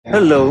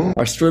Hello.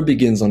 Our story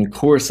begins on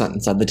Coruscant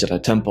inside the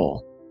Jedi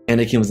Temple.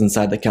 Anakin was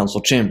inside the council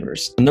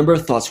chambers, a number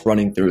of thoughts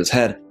running through his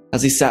head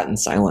as he sat in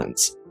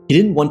silence. He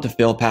didn't want to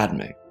fail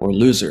Padme, or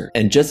lose her,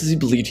 and just as he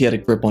believed he had a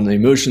grip on the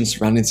emotions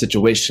surrounding the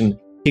situation,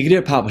 he could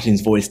hear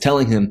Palpatine's voice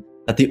telling him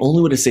that the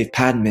only way to save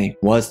Padme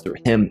was through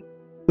him.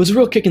 It was a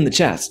real kick in the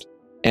chest.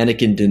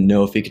 Anakin didn't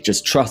know if he could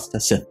just trust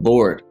the Sith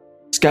Lord.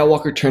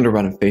 Skywalker turned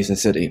around and faced the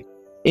city,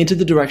 into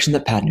the direction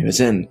that Padme was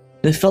in,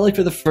 and it felt like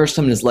for the first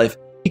time in his life,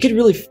 he could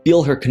really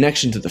feel her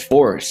connection to the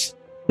Force.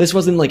 This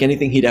wasn't like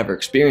anything he'd ever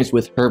experienced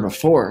with her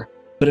before,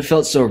 but it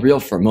felt so real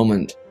for a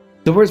moment.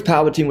 The words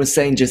Palpatine was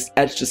saying just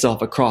etched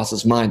itself across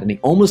his mind, and he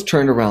almost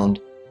turned around,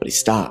 but he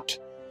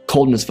stopped.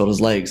 Coldness filled his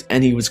legs,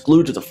 and he was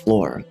glued to the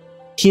floor.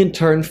 He in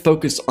turn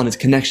focused on his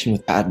connection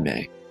with Padme.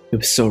 It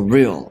was so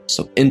real,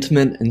 so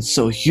intimate, and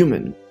so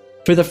human.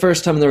 For the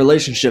first time in their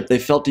relationship, they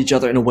felt each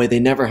other in a way they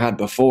never had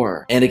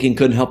before. Anakin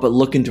couldn't help but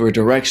look into her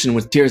direction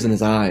with tears in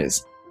his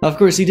eyes. Of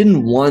course, he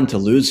didn't want to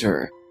lose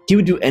her. He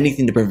would do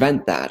anything to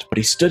prevent that, but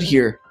he stood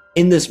here,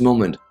 in this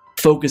moment,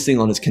 focusing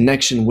on his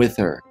connection with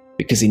her,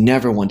 because he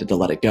never wanted to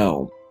let it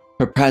go.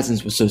 Her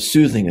presence was so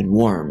soothing and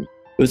warm.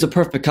 It was a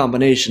perfect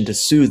combination to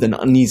soothe an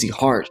uneasy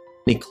heart,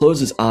 and he closed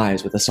his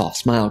eyes with a soft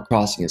smile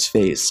crossing his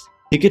face.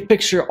 He could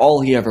picture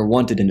all he ever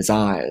wanted in his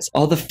eyes.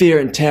 All the fear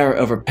and terror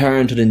over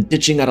parenthood and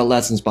ditching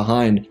adolescence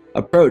behind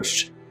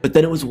approached, but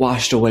then it was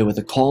washed away with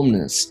a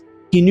calmness.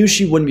 He knew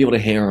she wouldn't be able to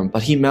hear him,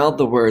 but he mouthed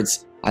the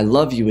words, "I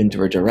love you," into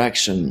her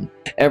direction.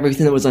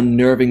 Everything that was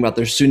unnerving about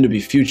their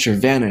soon-to-be future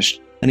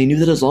vanished, and he knew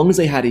that as long as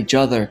they had each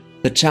other,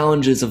 the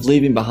challenges of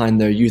leaving behind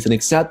their youth and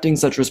accepting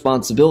such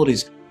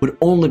responsibilities would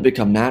only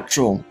become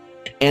natural.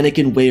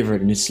 Anakin wavered,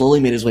 and he slowly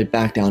made his way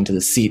back down to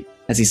the seat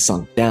as he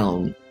sunk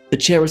down. The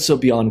chair was so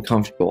beyond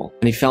comfortable,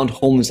 and he found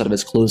wholeness out of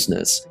his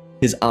closeness.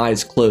 His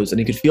eyes closed, and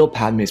he could feel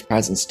Padme's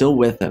presence still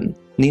with him,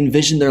 and he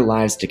envisioned their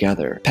lives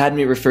together.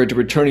 Padme referred to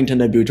returning to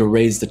Naboo to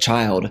raise the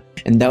child,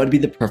 and that would be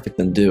the perfect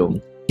thing to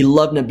do. He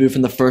loved Naboo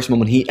from the first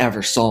moment he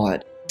ever saw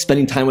it.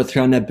 Spending time with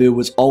her on Naboo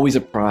was always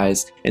a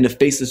prize, and to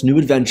face this new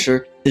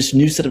adventure, this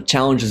new set of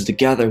challenges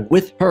together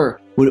with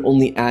her, would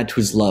only add to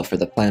his love for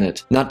the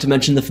planet. Not to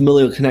mention the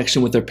familial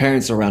connection with their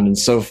parents around and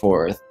so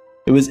forth.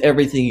 It was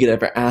everything he could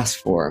ever ask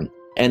for.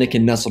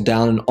 Anakin nestled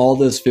down, and all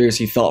those fears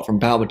he felt from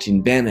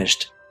Palpatine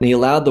vanished, and he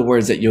allowed the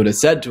words that Yoda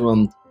said to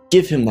him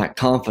give him that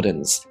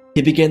confidence.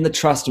 He began to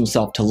trust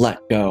himself to let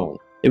go.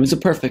 It was a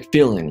perfect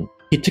feeling.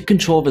 He took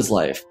control of his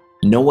life.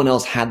 No one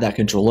else had that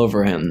control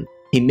over him.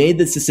 He made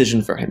this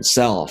decision for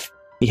himself.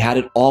 He had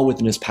it all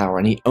within his power,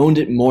 and he owned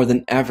it more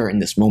than ever in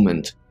this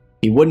moment.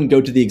 He wouldn't go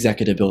to the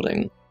executive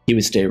building. He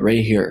would stay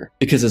right here,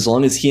 because as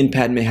long as he and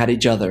Padme had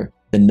each other,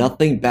 then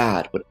nothing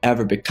bad would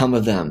ever become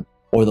of them,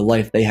 or the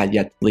life they had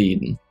yet to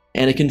lead.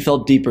 Anakin fell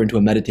deeper into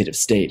a meditative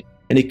state,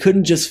 and he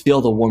couldn't just feel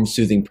the warm,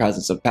 soothing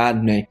presence of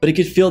Padme, but he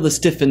could feel the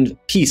stiffened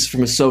peace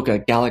from Ahsoka a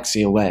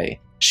galaxy away.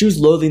 She was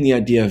loathing the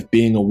idea of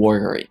being a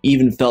warrior,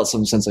 even felt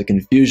some sense of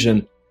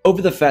confusion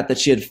over the fact that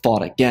she had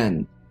fought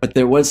again, but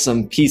there was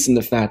some peace in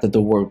the fact that the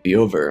war would be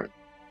over.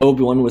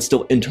 Obi-Wan was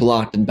still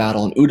interlocked in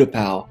battle in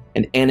Utapau,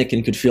 and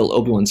Anakin could feel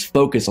Obi-Wan's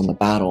focus on the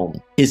battle.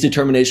 His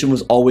determination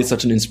was always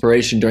such an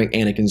inspiration during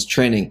Anakin's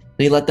training, and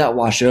he let that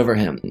wash over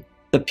him.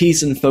 The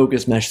peace and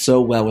focus meshed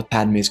so well with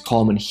Padme's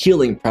calm and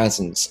healing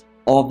presence,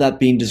 all of that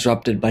being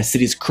disrupted by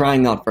cities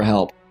crying out for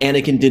help.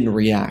 Anakin didn't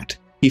react.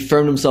 He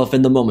firmed himself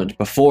in the moment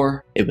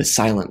before it was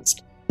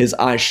silenced. His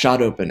eyes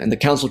shot open, and the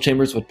council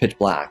chambers were pitch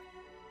black.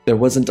 There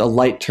wasn't a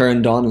light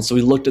turned on, and so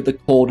he looked at the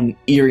cold and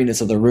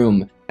eeriness of the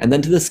room, and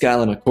then to the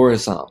skyline of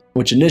Coruscant,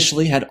 which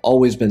initially had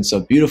always been so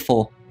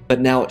beautiful, but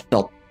now it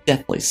felt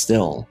deathly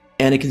still.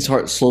 Anakin's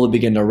heart slowly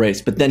began to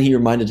race, but then he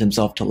reminded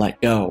himself to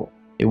let go.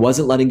 It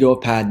wasn't letting go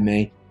of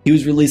Padme. He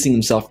was releasing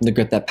himself from the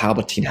grip that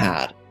Palpatine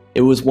had.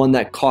 It was one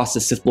that cost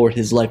the Sith Lord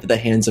his life at the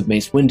hands of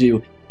Mace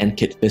Windu and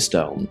Kit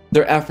Fisto.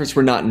 Their efforts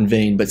were not in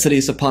vain, but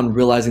Sidious, upon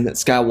realizing that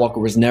Skywalker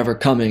was never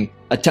coming,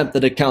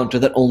 attempted a counter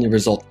that only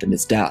resulted in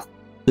his death.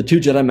 The two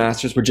Jedi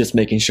Masters were just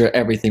making sure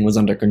everything was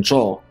under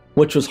control,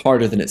 which was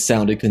harder than it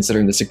sounded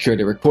considering the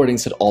security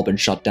recordings had all been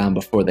shut down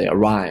before they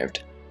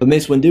arrived. But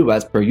Mace Windu,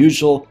 as per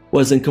usual,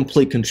 was in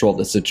complete control of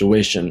the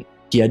situation.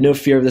 He had no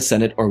fear of the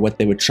Senate or what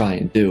they would try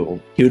and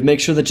do. He would make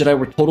sure the Jedi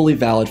were totally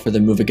valid for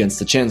their move against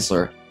the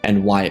Chancellor,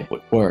 and why it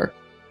would work.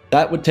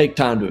 That would take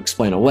time to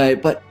explain away,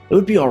 but it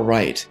would be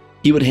alright.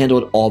 He would handle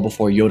it all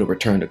before Yoda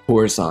returned to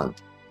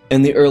Coruscant.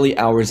 In the early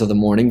hours of the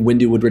morning,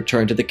 Windu would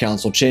return to the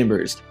council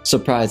chambers,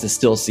 surprised to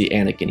still see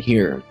Anakin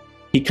here.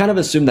 He kind of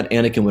assumed that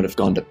Anakin would have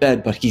gone to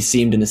bed, but he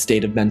seemed in a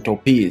state of mental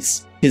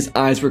peace. His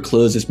eyes were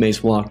closed as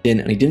Mace walked in,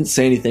 and he didn't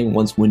say anything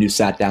once Windu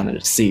sat down in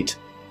his seat.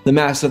 The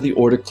Master of the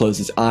Order closed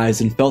his eyes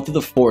and fell through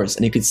the Force,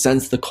 and he could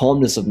sense the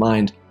calmness of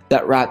mind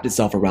that wrapped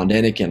itself around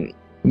Anakin. It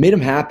made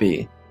him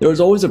happy. There was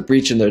always a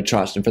breach in their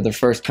trust, and for the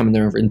first time in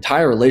their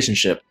entire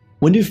relationship,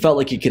 Windu felt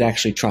like he could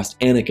actually trust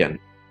Anakin.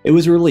 It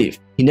was a relief.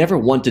 He never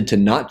wanted to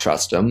not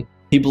trust him.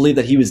 He believed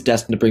that he was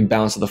destined to bring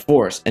balance to the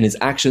Force, and his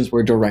actions were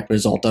a direct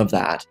result of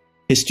that.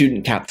 His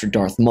student captured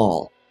Darth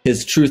Maul.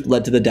 His truth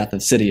led to the death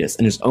of Sidious,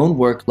 and his own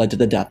work led to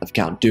the death of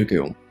Count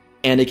Dooku.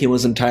 Anakin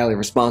was entirely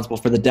responsible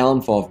for the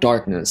downfall of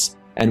darkness,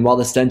 and while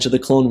the stench of the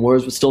Clone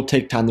Wars would still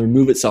take time to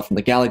remove itself from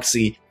the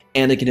galaxy,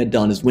 Anakin had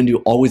done as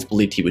Windu always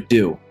believed he would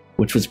do,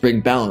 which was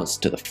bring balance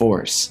to the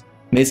Force.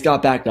 Mace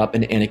got back up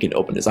and Anakin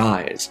opened his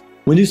eyes.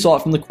 Windu saw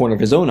it from the corner of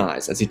his own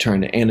eyes as he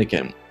turned to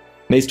Anakin.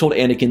 Mace told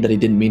Anakin that he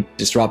didn't mean to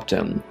disrupt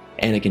him.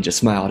 Anakin just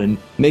smiled, and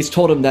Mace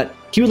told him that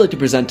he would like to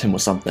present him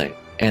with something.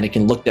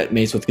 Anakin looked at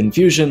Mace with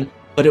confusion,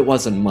 but it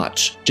wasn't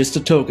much, just a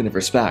token of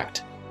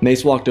respect.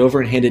 Mace walked over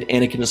and handed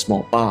Anakin a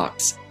small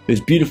box. It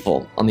was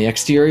beautiful on the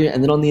exterior,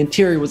 and then on the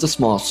interior was a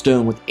small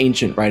stone with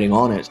ancient writing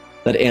on it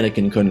that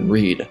Anakin couldn't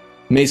read.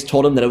 Mace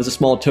told him that it was a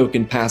small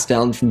token passed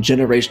down from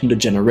generation to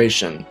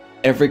generation.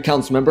 Every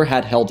council member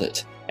had held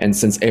it, and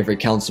since every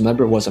council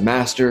member was a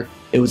master,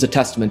 it was a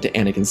testament to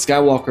Anakin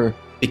Skywalker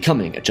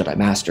becoming a Jedi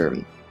Master.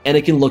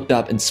 Anakin looked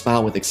up and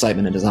smiled with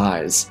excitement in his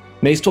eyes.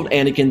 Mace told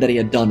Anakin that he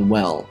had done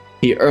well.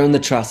 He earned the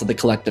trust of the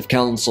collective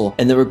council,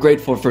 and they were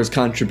grateful for his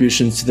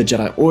contributions to the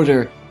Jedi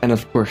Order and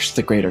of course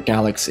the greater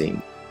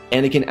galaxy.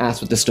 Anakin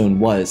asked what the stone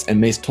was, and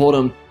Mace told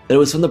him that it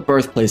was from the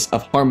birthplace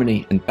of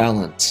harmony and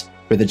balance,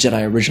 where the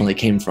Jedi originally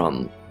came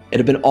from. It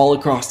had been all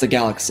across the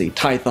galaxy,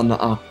 Tython the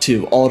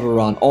Ahsoka,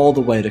 Alderaan, all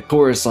the way to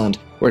Coruscant,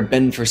 where it had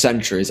been for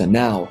centuries, and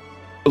now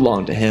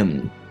belonged to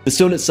him. The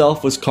stone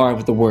itself was carved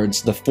with the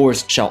words, "The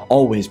Force shall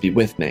always be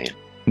with me."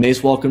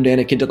 Mace welcomed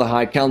Anakin to the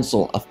High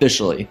Council,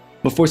 officially,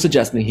 before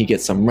suggesting he get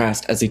some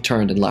rest as he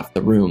turned and left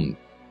the room.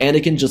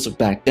 Anakin just looked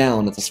back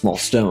down at the small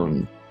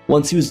stone.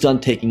 Once he was done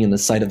taking in the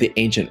sight of the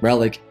ancient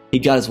relic, he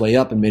got his way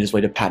up and made his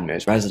way to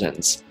Padme's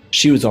residence.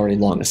 She was already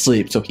long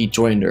asleep, so he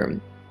joined her.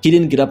 He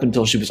didn't get up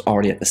until she was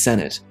already at the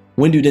Senate.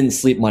 Windu didn't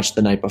sleep much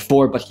the night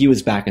before, but he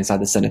was back inside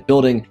the Senate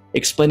building,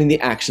 explaining the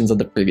actions of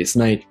the previous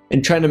night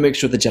and trying to make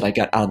sure the Jedi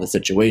got out of the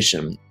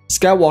situation.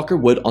 Skywalker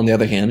would, on the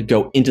other hand,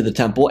 go into the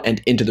temple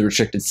and into the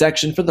restricted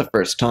section for the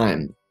first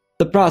time.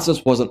 The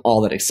process wasn't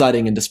all that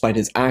exciting, and despite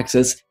his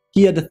access,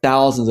 he had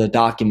thousands of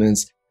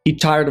documents. He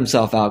tired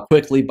himself out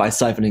quickly by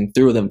siphoning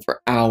through them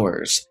for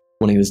hours.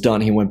 When he was done,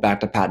 he went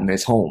back to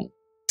Padme's home.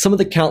 Some of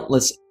the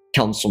countless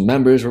council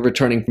members were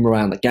returning from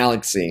around the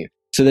galaxy,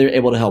 so they were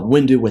able to help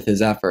Windu with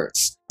his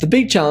efforts. The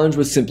big challenge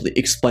was simply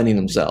explaining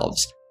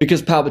themselves,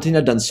 because Palpatine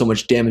had done so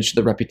much damage to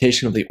the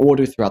reputation of the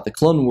Order throughout the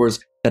Clone Wars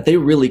that they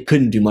really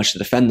couldn't do much to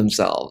defend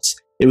themselves.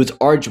 It was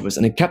arduous,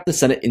 and it kept the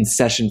Senate in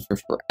session for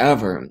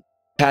forever.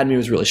 Padme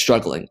was really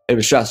struggling. It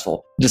was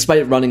stressful.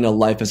 Despite running a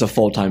life as a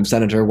full-time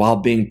senator while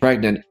being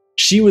pregnant,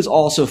 she was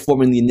also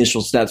forming the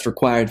initial steps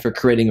required for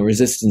creating a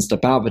resistance to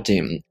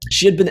Palpatine.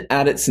 She had been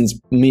at it since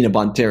Mina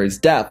Bontari's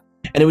death,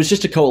 and it was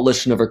just a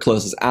coalition of her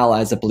closest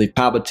allies that believed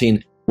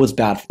Palpatine was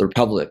bad for the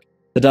Republic.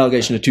 The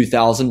delegation of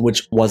 2000,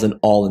 which wasn't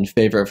all in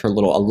favor of her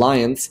little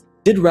alliance,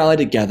 did rally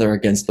together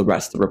against the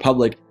rest of the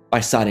Republic by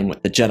siding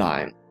with the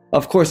Jedi.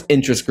 Of course,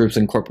 interest groups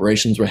and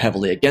corporations were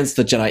heavily against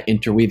the Jedi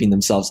interweaving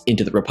themselves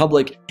into the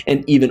Republic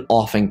and even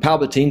offing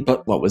Palpatine,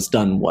 but what was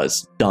done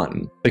was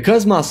done.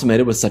 Because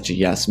Masumeda was such a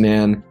yes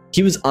man,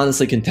 he was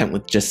honestly content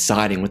with just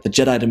siding with the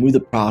Jedi to move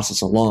the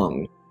process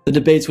along. The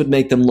debates would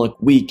make them look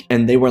weak,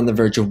 and they were on the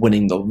verge of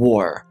winning the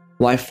war.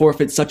 Why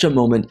forfeit such a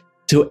moment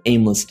to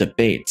aimless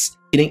debates?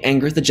 Getting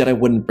angry at the Jedi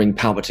wouldn't bring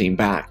Palpatine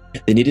back.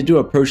 They needed to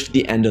approach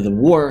the end of the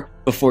war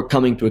before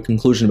coming to a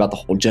conclusion about the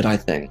whole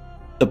Jedi thing.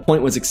 The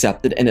point was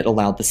accepted, and it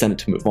allowed the Senate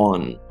to move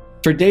on.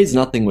 For days,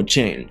 nothing would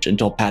change,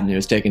 until Padme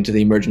was taken to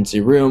the emergency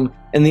room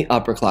in the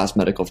upper-class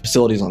medical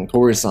facilities on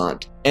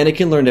Coruscant.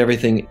 Anakin learned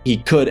everything he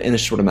could in a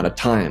short amount of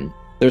time.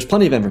 There was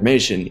plenty of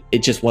information,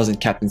 it just wasn't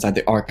kept inside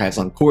the archives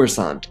on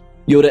Coruscant.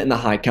 Yoda and the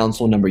High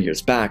Council a number of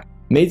years back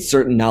made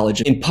certain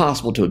knowledge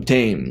impossible to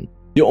obtain.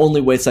 The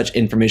only way such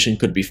information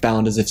could be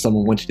found is if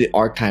someone went to the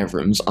archive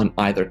rooms on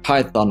either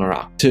Tython or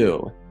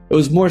Ahsoka. It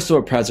was more so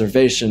a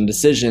preservation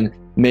decision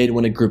made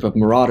when a group of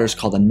marauders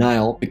called the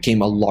Nile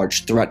became a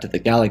large threat to the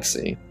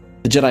galaxy.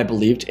 The Jedi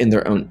believed in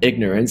their own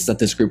ignorance that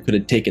this group could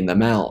have taken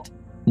them out,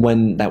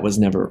 when that was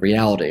never a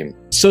reality.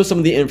 So some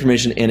of the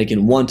information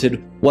Anakin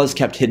wanted was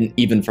kept hidden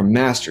even from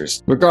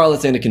Masters.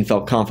 Regardless, Anakin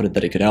felt confident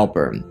that it could help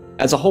her.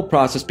 As the whole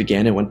process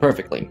began, it went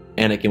perfectly.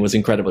 Anakin was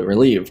incredibly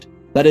relieved.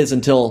 That is,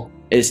 until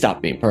it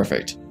stopped being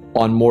perfect.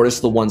 On Mortis,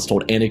 the once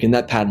told Anakin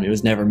that Padme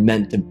was never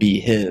meant to be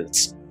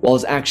his. While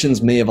his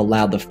actions may have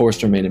allowed the Force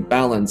to remain in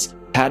balance,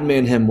 Padme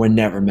and him were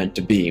never meant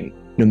to be.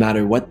 No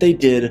matter what they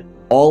did,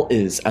 all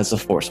is as the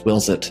Force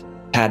wills it.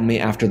 Padme,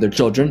 after their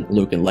children,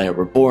 Luke and Leia,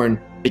 were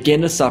born,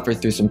 began to suffer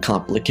through some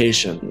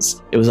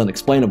complications. It was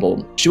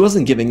unexplainable. She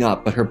wasn't giving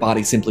up, but her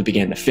body simply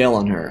began to fail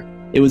on her.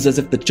 It was as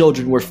if the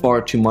children were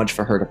far too much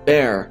for her to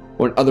bear,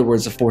 or in other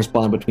words, the Force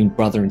bond between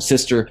brother and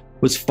sister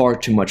was far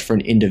too much for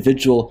an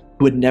individual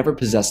who had never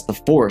possessed the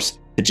Force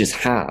to just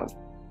have.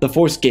 The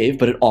Force gave,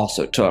 but it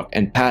also took,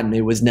 and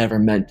Padme was never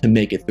meant to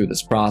make it through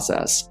this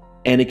process.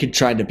 Anakin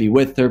tried to be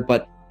with her,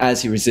 but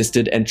as he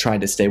resisted and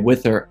tried to stay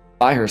with her,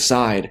 by her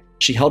side,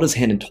 she held his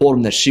hand and told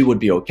him that she would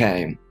be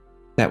okay.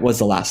 That was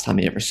the last time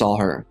he ever saw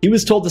her. He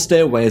was told to stay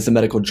away as the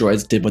medical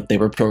droids did what they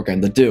were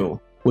programmed to do,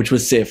 which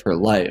was save her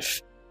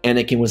life.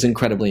 Anakin was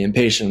incredibly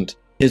impatient.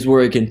 His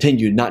worry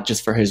continued, not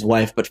just for his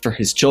wife, but for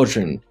his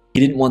children. He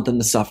didn't want them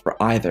to suffer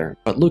either,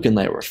 but Luke and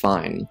Leia were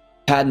fine.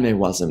 Padme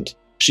wasn't.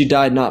 She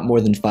died not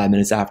more than 5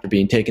 minutes after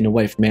being taken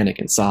away from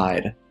Anakin's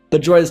side. The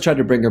droids tried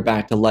to bring her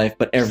back to life,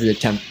 but every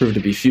attempt proved to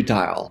be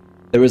futile.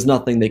 There was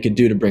nothing they could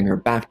do to bring her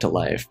back to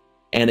life.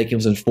 Anakin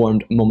was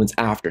informed moments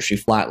after she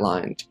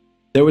flatlined.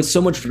 There was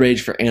so much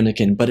rage for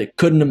Anakin, but it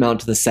couldn't amount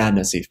to the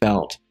sadness he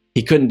felt.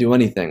 He couldn't do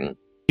anything.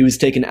 He was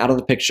taken out of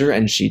the picture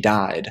and she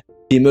died.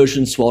 The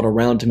emotions swelled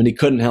around him and he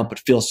couldn't help but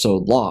feel so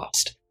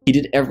lost. He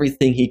did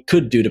everything he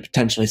could do to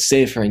potentially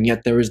save her, and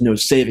yet there was no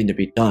saving to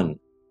be done.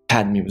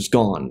 Padme was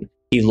gone.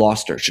 He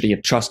lost her. Should he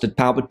have trusted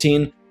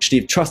Palpatine? Should he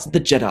have trusted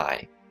the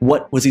Jedi?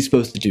 What was he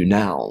supposed to do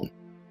now?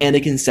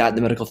 Anakin sat in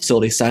the medical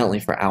facility silently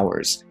for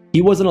hours.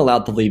 He wasn't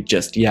allowed to leave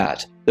just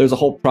yet. There was a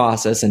whole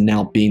process, and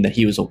now being that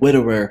he was a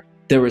widower,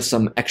 there were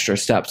some extra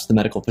steps the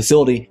medical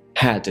facility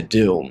had to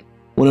do.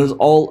 When it was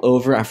all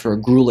over after a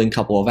grueling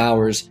couple of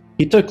hours,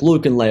 he took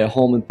Luke and Leia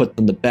home and put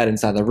them to bed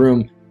inside the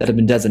room that had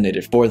been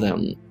designated for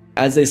them.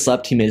 As they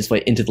slept, he made his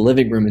way into the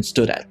living room and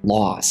stood at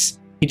loss.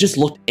 He just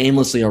looked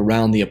aimlessly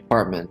around the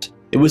apartment.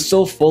 It was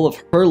so full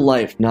of her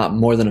life not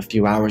more than a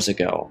few hours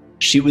ago.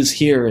 She was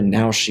here and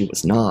now she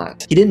was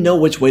not. He didn't know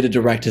which way to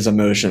direct his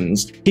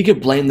emotions. He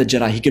could blame the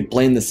Jedi, he could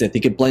blame the Sith, he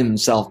could blame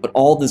himself, but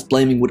all this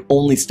blaming would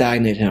only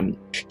stagnate him.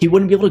 He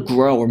wouldn't be able to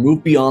grow or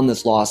move beyond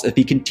this loss if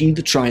he continued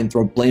to try and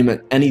throw blame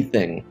at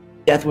anything.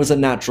 Death was a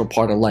natural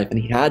part of life and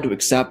he had to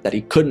accept that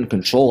he couldn't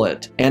control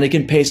it.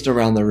 Anakin paced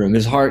around the room,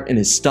 his heart in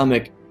his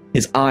stomach,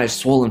 his eyes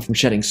swollen from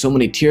shedding so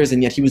many tears,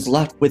 and yet he was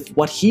left with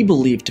what he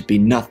believed to be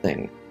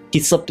nothing.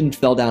 He slipped and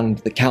fell down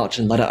into the couch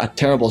and let out a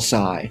terrible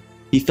sigh.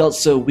 He felt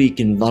so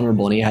weak and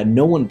vulnerable and he had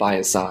no one by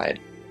his side.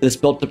 This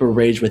built up a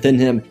rage within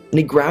him, and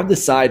he grabbed the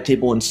side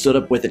table and stood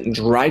up with it and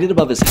dragged it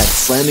above his head,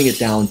 slamming it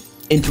down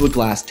into a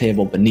glass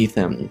table beneath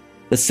him.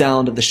 The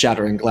sound of the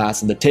shattering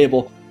glass on the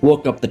table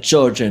woke up the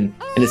children,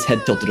 and his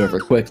head tilted over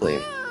quickly.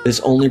 This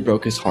only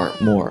broke his heart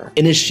more.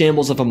 In his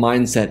shambles of a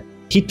mindset,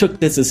 he took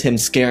this as him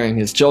scaring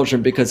his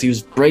children because he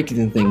was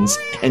breaking things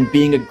and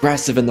being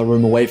aggressive in the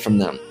room away from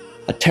them.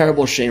 A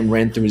terrible shame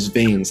ran through his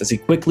veins as he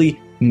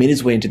quickly made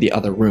his way into the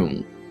other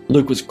room.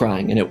 Luke was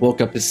crying and it woke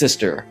up his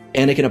sister.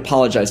 Anakin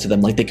apologized to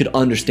them like they could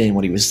understand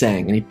what he was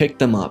saying, and he picked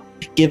them up,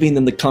 giving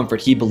them the comfort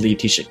he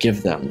believed he should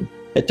give them.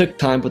 It took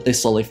time, but they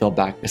slowly fell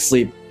back to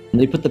sleep, and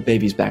they put the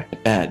babies back to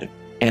bed.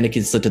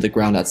 Anakin slid to the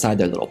ground outside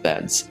their little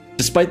beds.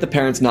 Despite the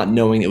parents not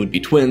knowing it would be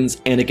twins,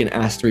 Anakin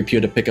asked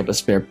 3PO to pick up a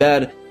spare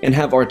bed and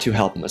have R2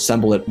 help him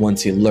assemble it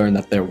once he learned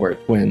that there were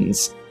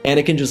twins.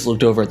 Anakin just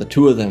looked over at the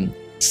two of them,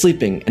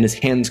 sleeping, and his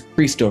hands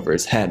creased over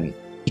his head.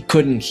 He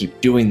couldn't keep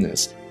doing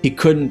this. He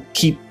couldn't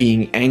keep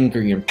being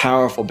angry and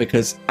powerful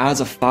because as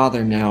a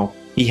father now,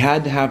 he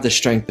had to have the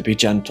strength to be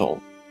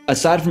gentle.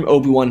 Aside from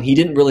Obi-Wan, he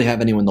didn't really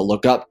have anyone to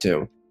look up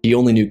to. He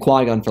only knew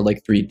Qui-Gon for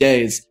like 3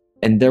 days,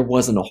 and there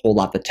wasn't a whole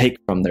lot to take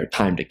from their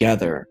time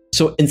together.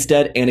 So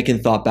instead,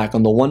 Anakin thought back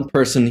on the one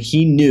person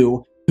he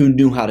knew who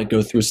knew how to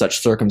go through such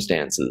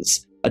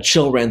circumstances. A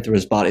chill ran through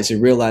his body as he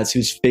realized he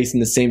was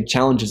facing the same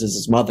challenges as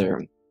his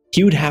mother.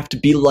 He would have to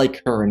be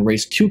like her and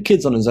raise 2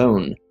 kids on his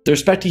own. The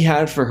respect he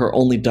had for her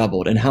only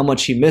doubled, and how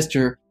much he missed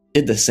her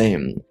did the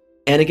same.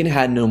 Anakin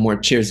had no more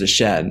tears to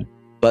shed,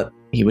 but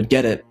he would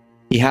get it.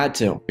 He had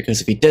to,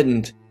 because if he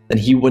didn't, then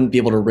he wouldn't be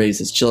able to raise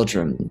his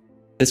children.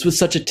 This was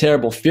such a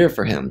terrible fear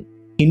for him.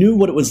 He knew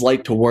what it was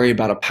like to worry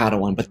about a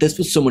Padawan, but this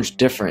was so much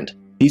different.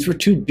 These were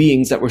 2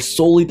 beings that were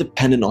solely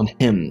dependent on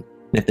him,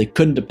 and if they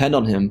couldn't depend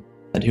on him,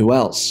 then who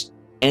else?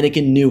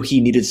 Anakin knew he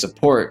needed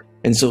support,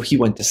 and so he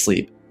went to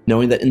sleep,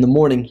 knowing that in the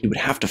morning he would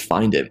have to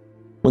find it.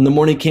 When the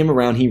morning came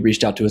around, he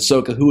reached out to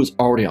Ahsoka, who was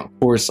already on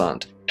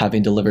Coruscant,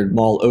 having delivered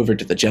Maul over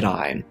to the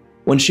Jedi.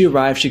 When she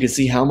arrived, she could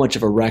see how much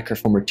of a wreck her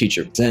former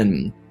teacher was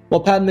in. While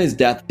Padme's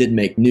death did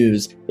make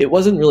news, it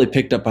wasn't really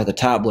picked up by the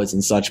tabloids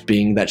and such,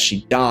 being that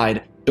she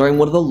died during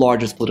one of the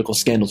largest political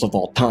scandals of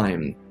all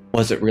time.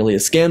 Was it really a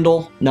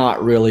scandal?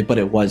 Not really, but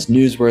it was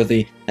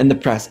newsworthy, and the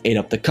press ate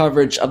up the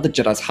coverage of the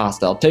Jedi's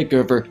hostile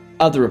takeover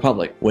of the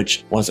Republic,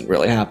 which wasn't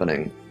really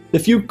happening. The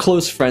few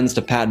close friends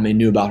to Padme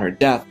knew about her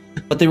death,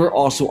 but they were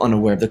also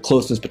unaware of the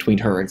closeness between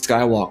her and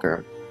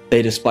Skywalker.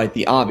 They, despite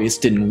the obvious,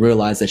 didn't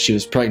realize that she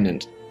was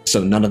pregnant,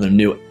 so none of them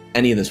knew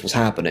any of this was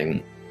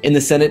happening. In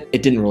the Senate,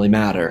 it didn't really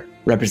matter.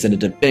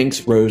 Representative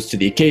Banks rose to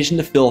the occasion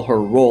to fill her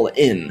role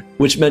in,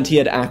 which meant he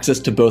had access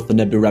to both the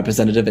Naboo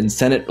representative and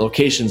Senate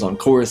locations on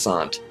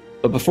Coruscant.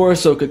 But before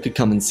Ahsoka could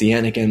come and see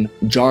Anakin,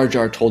 Jar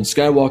Jar told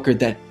Skywalker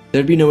that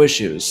there'd be no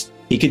issues.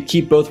 He could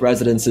keep both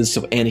residences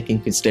so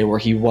Anakin could stay where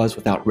he was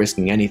without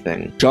risking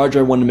anything. Jar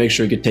Jar wanted to make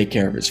sure he could take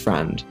care of his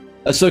friend.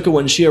 Ahsoka,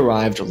 when she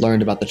arrived,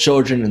 learned about the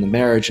children and the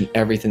marriage and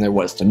everything there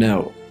was to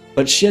know.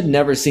 But she had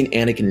never seen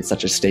Anakin in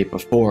such a state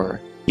before.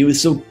 He was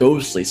so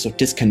ghostly, so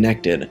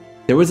disconnected.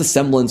 There was a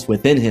semblance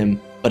within him,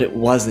 but it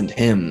wasn't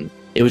him.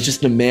 It was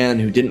just a man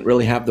who didn't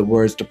really have the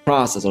words to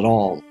process at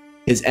all.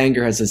 His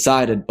anger had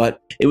subsided,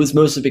 but it was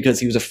mostly because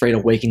he was afraid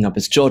of waking up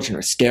his children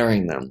or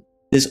scaring them.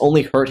 This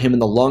only hurt him in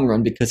the long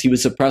run because he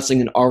was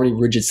suppressing an already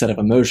rigid set of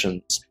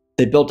emotions.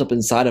 They built up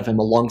inside of him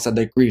alongside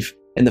the grief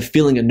and the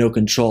feeling of no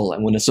control,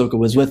 and when Ahsoka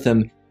was with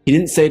him, he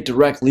didn't say it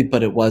directly,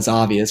 but it was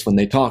obvious when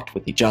they talked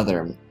with each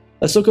other.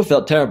 Ahsoka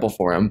felt terrible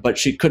for him, but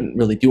she couldn't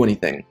really do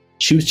anything.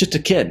 She was just a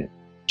kid.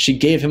 She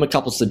gave him a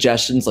couple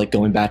suggestions like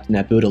going back to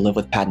Naboo to live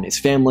with Padme's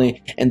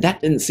family, and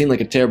that didn't seem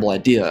like a terrible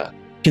idea.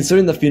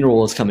 Considering the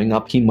funeral was coming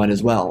up, he might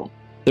as well.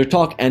 Their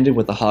talk ended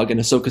with a hug, and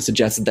Ahsoka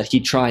suggested that he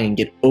try and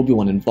get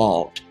Obi-Wan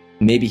involved.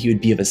 Maybe he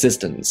would be of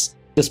assistance.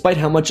 Despite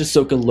how much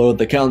Ahsoka loathed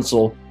the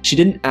Council, she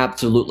didn't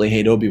absolutely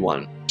hate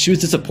Obi-Wan. She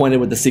was disappointed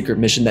with the secret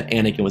mission that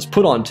Anakin was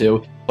put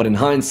onto, but in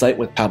hindsight,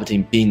 with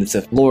Palpatine being the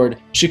Sith Lord,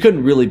 she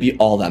couldn't really be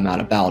all that mad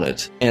about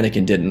it.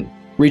 Anakin didn't.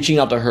 Reaching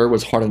out to her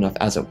was hard enough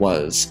as it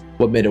was.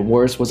 What made it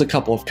worse was a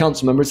couple of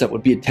council members that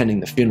would be attending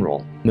the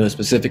funeral, most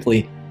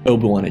specifically,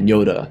 Obi-Wan and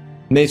Yoda.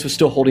 Mace was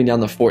still holding down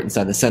the fort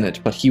inside the Senate,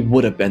 but he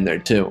would have been there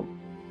too.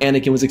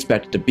 Anakin was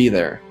expected to be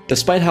there.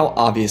 Despite how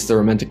obvious the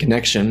romantic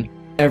connection,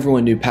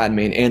 everyone knew Padme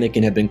and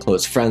Anakin had been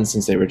close friends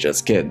since they were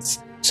just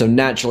kids, so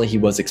naturally he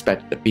was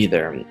expected to be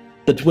there.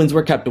 The twins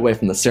were kept away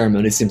from the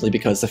ceremony simply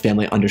because the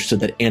family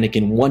understood that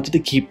Anakin wanted to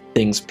keep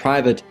things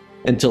private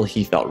until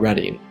he felt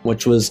ready,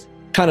 which was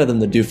kind of them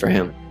to do for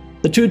him.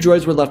 The two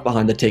droids were left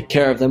behind to take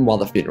care of them while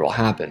the funeral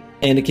happened.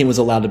 Anakin was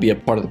allowed to be a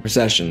part of the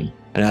procession,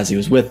 and as he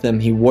was with them,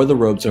 he wore the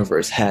robes over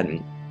his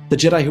head. The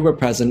Jedi who were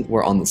present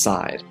were on the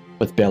side,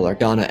 with Bail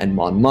Organa and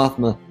Mon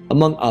Mothma,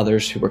 among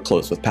others who were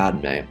close with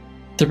Padme.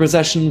 The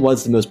procession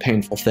was the most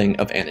painful thing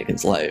of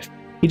Anakin's life.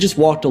 He just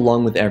walked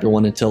along with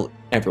everyone until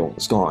everyone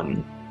was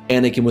gone.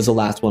 Anakin was the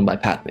last one by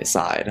Padme's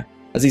side.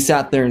 As he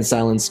sat there in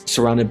silence,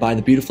 surrounded by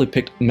the beautifully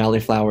picked mallee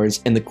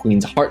flowers and the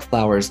Queen's heart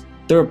flowers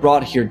that were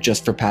brought here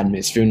just for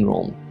Padme's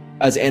funeral.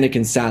 As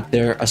Anakin sat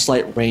there, a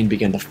slight rain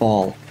began to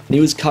fall, and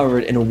he was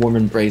covered in a warm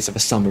embrace of a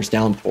summer's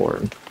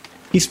downpour.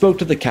 He spoke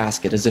to the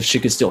casket as if she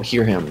could still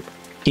hear him.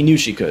 He knew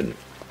she could.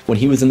 When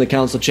he was in the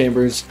council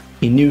chambers,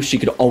 he knew she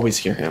could always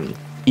hear him.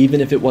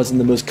 Even if it wasn't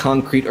the most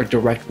concrete or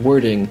direct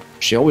wording,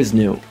 she always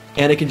knew.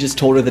 Anakin just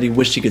told her that he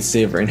wished he could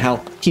save her, and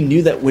how he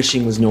knew that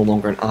wishing was no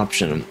longer an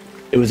option.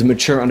 It was a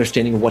mature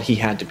understanding of what he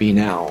had to be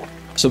now.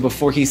 So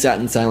before he sat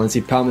in silence,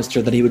 he promised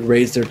her that he would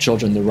raise their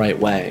children the right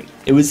way.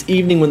 It was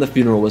evening when the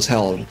funeral was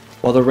held.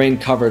 While the rain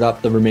covered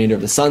up the remainder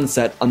of the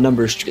sunset, a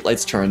number of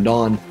streetlights turned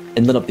on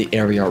and lit up the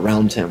area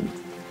around him.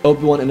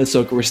 Obi-Wan and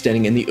Ahsoka were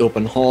standing in the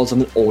open halls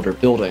of an older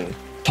building,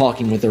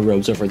 talking with their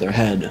robes over their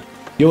head.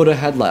 Yoda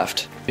had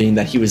left, being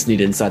that he was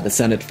needed inside the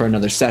Senate for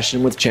another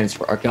session with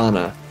Chancellor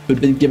Organa, who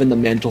had been given the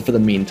mantle for the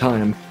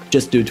meantime,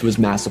 just due to his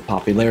massive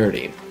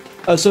popularity.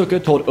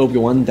 Ahsoka told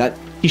Obi-Wan that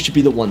he should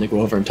be the one to go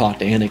over and talk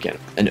to Anakin,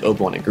 and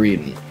Obi-Wan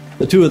agreed.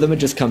 The two of them had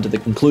just come to the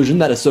conclusion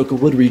that Ahsoka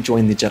would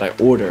rejoin the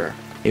Jedi Order.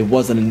 It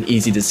wasn't an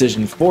easy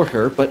decision for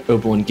her, but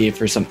Obi-Wan gave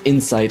her some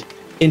insight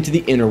into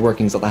the inner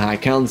workings of the High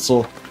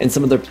Council and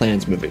some of their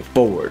plans moving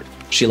forward.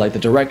 She liked the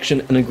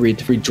direction and agreed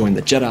to rejoin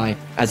the Jedi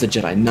as a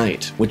Jedi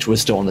Knight, which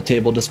was still on the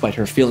table despite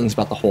her feelings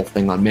about the whole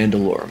thing on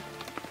Mandalore.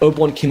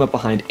 Obi-Wan came up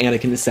behind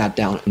Anakin and sat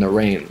down in the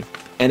rain.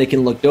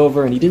 Anakin looked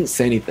over and he didn't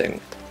say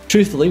anything,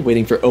 truthfully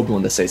waiting for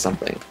Obi-Wan to say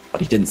something,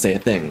 but he didn't say a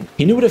thing.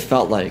 He knew what it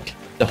felt like,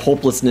 the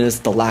hopelessness,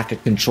 the lack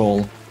of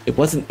control. It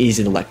wasn't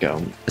easy to let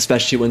go,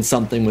 especially when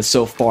something was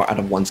so far out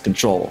of one's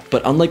control.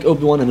 But unlike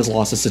Obi-Wan and his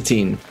loss to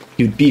Satine,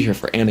 he would be here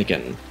for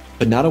Anakin.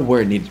 But not a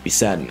word needed to be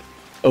said.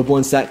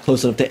 Obi-Wan sat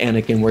close enough to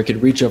Anakin where he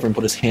could reach over and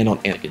put his hand on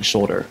Anakin's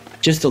shoulder,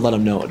 just to let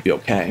him know it would be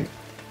okay.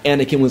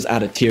 Anakin was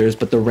out of tears,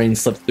 but the rain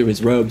slipped through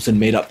his robes and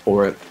made up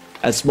for it.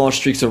 As small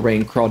streaks of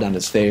rain crawled down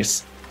his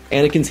face,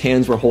 Anakin's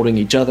hands were holding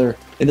each other,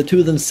 and the two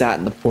of them sat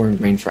in the pouring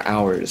rain for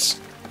hours.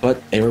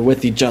 But they were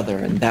with each other,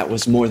 and that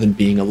was more than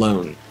being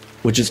alone,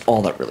 which is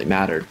all that really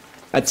mattered.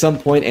 At some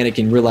point,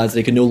 Anakin realized that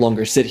he could no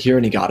longer sit here,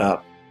 and he got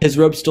up. His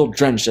robe still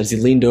drenched as he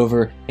leaned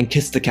over and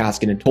kissed the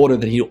casket and told her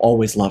that he'd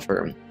always love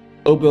her.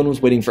 Obi-Wan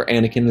was waiting for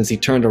Anakin as he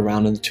turned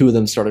around and the two of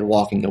them started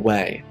walking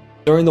away.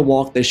 During the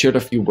walk, they shared a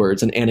few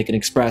words, and Anakin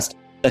expressed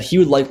that he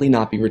would likely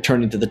not be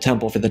returning to the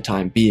temple for the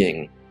time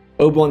being.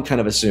 Obi-Wan kind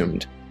of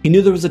assumed. He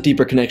knew there was a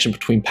deeper connection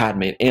between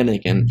Padme and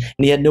Anakin, and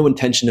he had no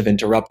intention of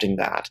interrupting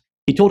that.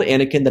 He told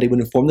Anakin that he would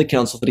inform the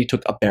council that he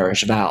took a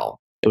bearish vow.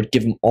 It would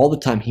give him all the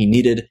time he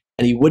needed,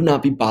 and he would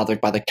not be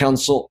bothered by the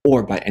council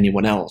or by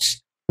anyone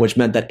else, which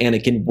meant that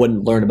Anakin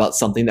wouldn't learn about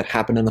something that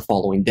happened in the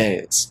following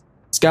days.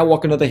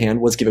 Skywalker, on the other hand,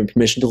 was given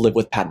permission to live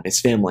with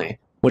Padme's family,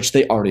 which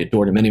they already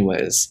adored him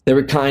anyways. They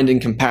were kind and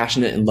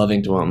compassionate and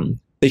loving to him.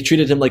 They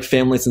treated him like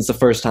family since the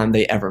first time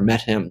they ever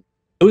met him.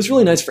 It was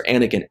really nice for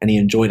Anakin, and he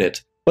enjoyed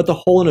it, but the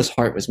hole in his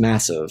heart was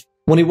massive.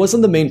 When he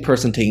wasn't the main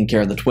person taking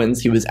care of the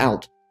twins, he was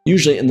out,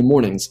 usually in the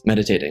mornings,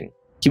 meditating.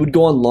 He would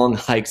go on long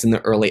hikes in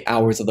the early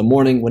hours of the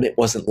morning when it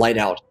wasn't light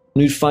out,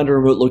 and he'd find a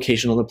remote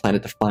location on the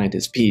planet to find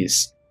his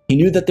peace. He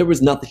knew that there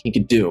was nothing he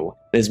could do,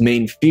 and his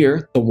main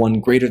fear, the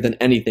one greater than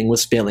anything,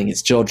 was failing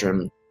his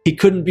children. He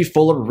couldn't be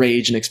full of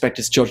rage and expect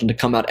his children to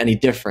come out any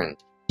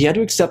different. He had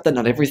to accept that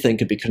not everything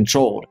could be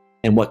controlled,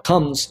 and what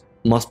comes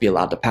must be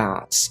allowed to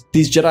pass.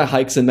 These Jedi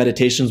hikes and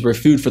meditations were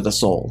food for the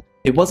soul.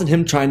 It wasn't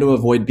him trying to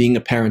avoid being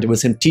a parent, it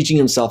was him teaching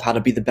himself how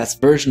to be the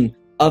best version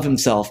of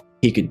himself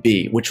he could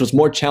be, which was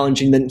more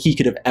challenging than he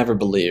could have ever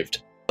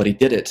believed. But he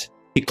did it.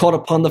 He called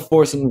upon the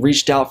Force and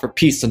reached out for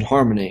peace and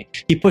harmony.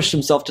 He pushed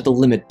himself to the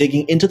limit,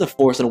 digging into the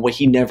Force in a way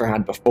he never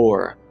had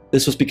before.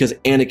 This was because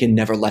Anakin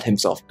never let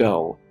himself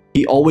go.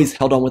 He always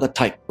held on with a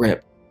tight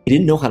grip. He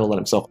didn't know how to let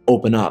himself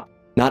open up,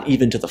 not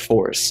even to the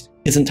Force.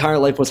 His entire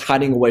life was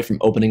hiding away from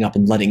opening up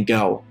and letting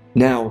go.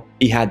 Now,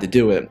 he had to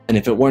do it, and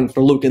if it weren't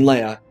for Luke and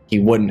Leia, he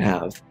wouldn't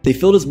have. They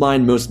filled his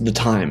mind most of the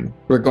time,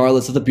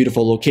 regardless of the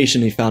beautiful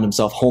location he found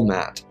himself home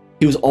at.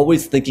 He was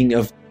always thinking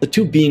of the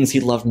two beings he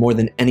loved more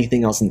than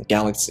anything else in the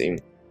galaxy.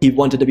 He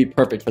wanted to be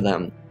perfect for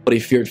them, but he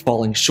feared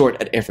falling short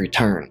at every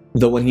turn.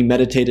 Though when he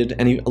meditated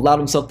and he allowed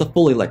himself to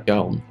fully let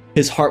go,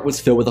 his heart was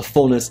filled with a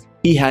fullness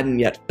he hadn't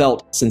yet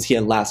felt since he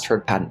had last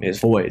heard Padme's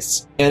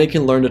voice.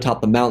 Anakin learned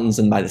atop the mountains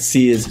and by the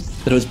seas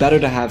that it was better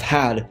to have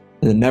had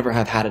than to never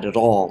have had it at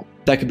all.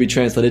 That could be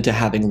translated to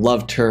having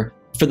loved her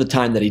for the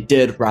time that he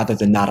did rather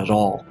than not at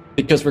all.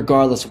 Because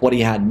regardless of what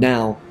he had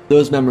now,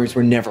 those memories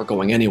were never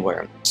going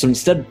anywhere. So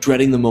instead of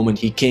dreading the moment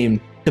he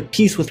came to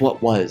peace with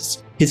what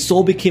was, his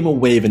soul became a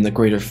wave in the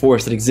greater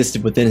force that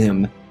existed within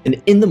him,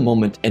 and in the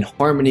moment, in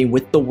harmony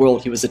with the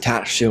world he was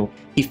attached to,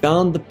 he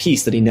found the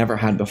peace that he never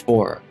had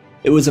before.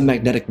 It was a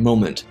magnetic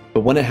moment,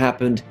 but when it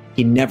happened,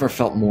 he never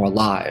felt more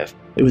alive.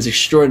 It was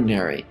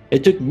extraordinary.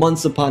 It took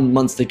months upon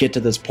months to get to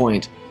this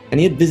point, and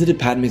he had visited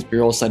Padme's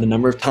burial site a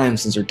number of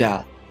times since her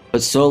death.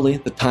 But slowly,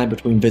 the time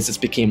between visits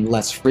became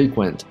less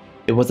frequent.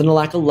 It wasn't a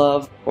lack of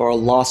love or a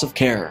loss of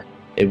care.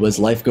 It was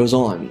life goes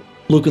on.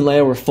 Luke and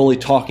Leia were fully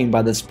talking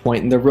by this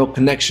point, and their real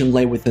connection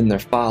lay within their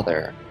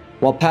father.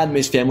 While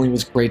Padme's family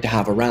was great to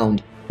have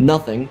around,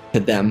 nothing, to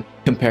them,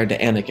 compared to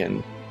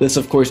Anakin. This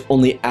of course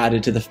only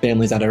added to the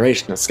family's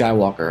adoration of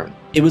Skywalker.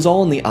 It was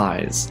all in the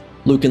eyes.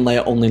 Luke and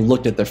Leia only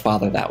looked at their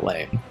father that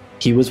way.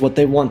 He was what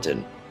they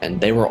wanted,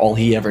 and they were all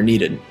he ever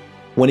needed.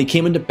 When he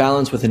came into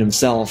balance within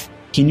himself,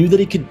 he knew that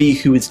he could be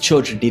who his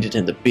children needed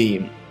him to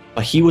be.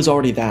 But he was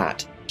already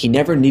that. He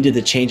never needed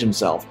to change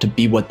himself to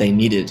be what they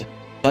needed.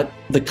 But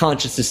the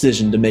conscious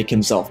decision to make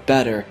himself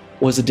better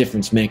was a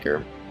difference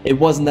maker. It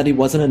wasn't that he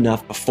wasn't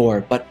enough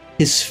before, but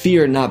his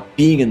fear not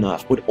being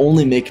enough would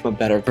only make him a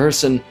better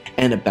person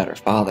and a better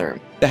father.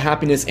 The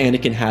happiness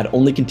Anakin had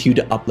only continued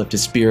to uplift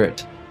his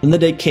spirit. Then the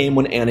day came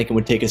when Anakin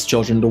would take his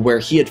children to where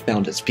he had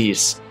found his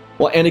peace.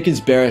 While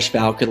Anakin's bearish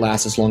vow could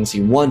last as long as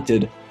he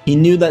wanted, he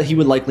knew that he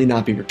would likely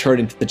not be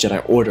returning to the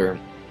Jedi Order.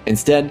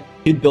 Instead,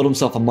 he'd build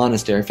himself a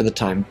monastery for the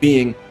time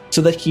being,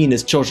 so that he and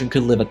his children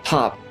could live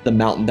atop the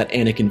mountain that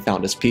Anakin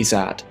found his peace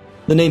at.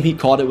 The name he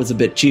called it was a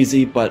bit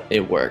cheesy, but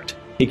it worked.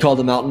 He called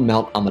the mountain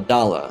Mount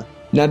Amidala.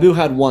 Naboo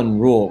had one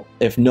rule: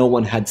 if no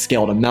one had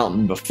scaled a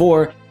mountain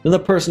before, then the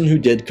person who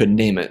did could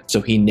name it, so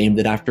he named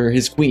it after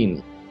his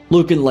queen.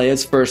 Luke and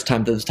Leia's first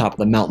time to the top of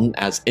the mountain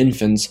as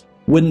infants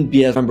wouldn't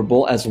be as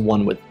memorable as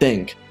one would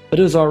think, but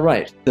it was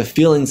alright. The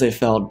feelings they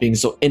felt being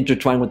so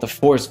intertwined with the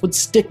Force would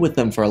stick with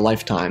them for a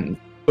lifetime.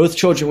 Both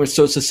children were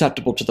so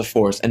susceptible to the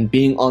Force, and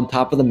being on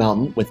top of the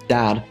mountain with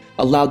Dad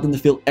allowed them to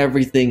feel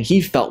everything he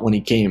felt when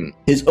he came.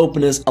 His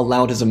openness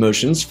allowed his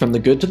emotions, from the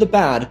good to the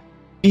bad,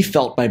 be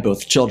felt by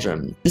both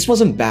children. This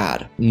wasn't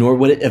bad, nor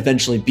would it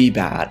eventually be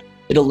bad.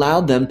 It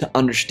allowed them to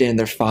understand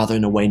their father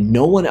in a way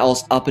no one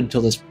else up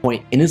until this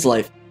point in his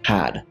life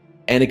had.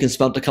 Anakin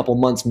spent a couple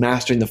months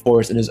mastering the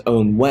Force in his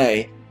own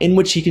way, in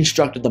which he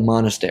constructed the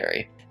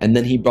monastery, and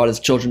then he brought his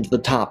children to the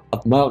top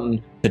of the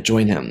mountain to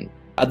join him.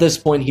 At this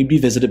point, he'd be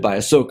visited by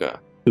Ahsoka,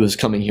 who was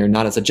coming here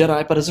not as a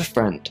Jedi, but as a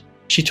friend.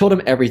 She told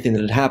him everything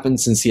that had happened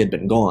since he had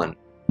been gone.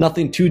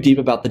 Nothing too deep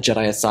about the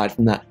Jedi aside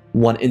from that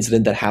one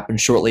incident that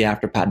happened shortly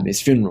after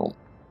Padme's funeral.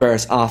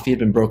 Barriss Offee had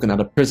been broken out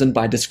of prison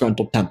by a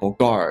disgruntled temple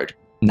guard.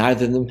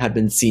 Neither of them had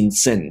been seen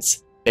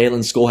since. Baylan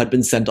Skoll had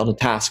been sent on a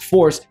task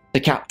force to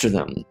capture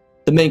them.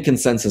 The main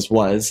consensus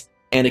was,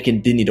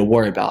 Anakin didn't need to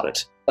worry about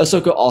it.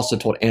 Ahsoka also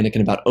told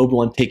Anakin about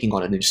Obi-Wan taking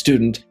on a new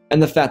student,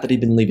 and the fact that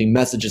he'd been leaving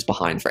messages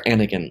behind for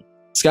Anakin.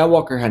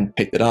 Skywalker hadn't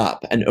picked it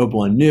up, and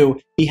Obi-Wan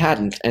knew he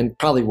hadn't, and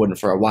probably wouldn't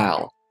for a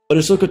while. But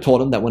Ahsoka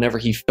told him that whenever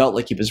he felt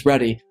like he was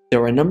ready, there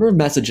were a number of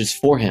messages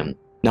for him,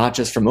 not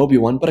just from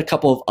Obi-Wan, but a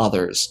couple of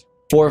others.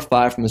 4 or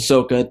 5 from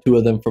Ahsoka, 2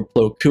 of them from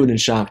Plo Koon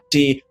and Shaak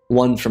Ti,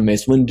 1 from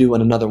Mace Windu,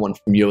 and another one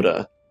from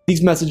Yoda.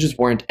 These messages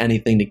weren't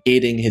anything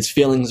negating his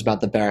feelings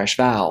about the bearish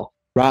vow,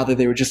 rather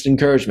they were just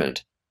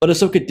encouragement. But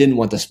Ahsoka didn't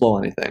want to spoil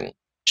anything.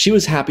 She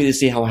was happy to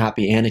see how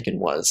happy Anakin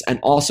was, and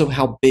also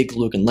how big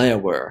Luke and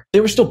Leia were.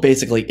 They were still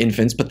basically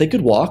infants, but they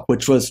could walk,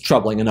 which was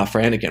troubling enough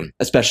for Anakin,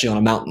 especially on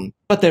a mountain,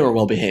 but they were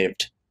well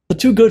behaved. The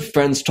two good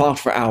friends talked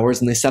for hours,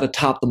 and they sat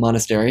atop the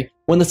monastery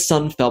when the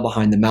sun fell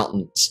behind the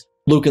mountains.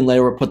 Luke and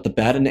Leia were put to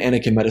bed, and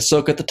Anakin met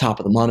Ahsoka at the top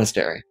of the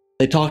monastery.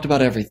 They talked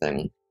about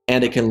everything.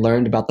 Anakin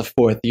learned about the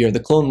 4th year of the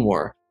Clone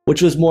War,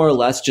 which was more or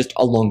less just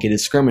elongated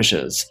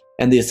skirmishes,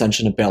 and the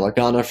ascension of Bail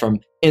Organa from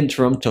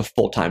interim to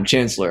full-time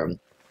chancellor.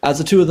 As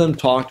the two of them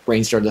talked,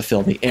 rain started to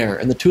fill the air,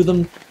 and the two of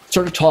them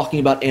started talking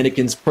about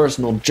Anakin's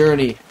personal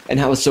journey and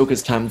how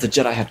Ahsoka's time with the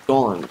Jedi had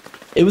gone.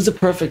 It was a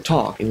perfect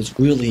talk. It was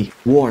really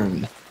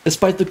warm.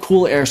 Despite the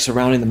cool air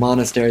surrounding the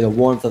monastery, the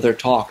warmth of their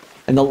talk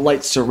and the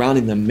lights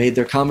surrounding them made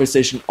their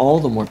conversation all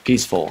the more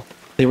peaceful.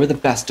 They were the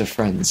best of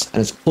friends,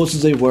 and as close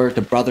as they were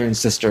to brother and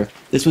sister,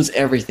 this was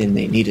everything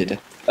they needed.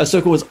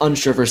 Ahsoka was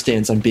unsure of her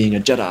stance on being a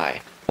Jedi.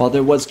 While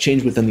there was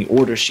change within the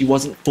Order, she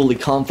wasn't fully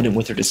confident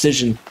with her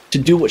decision to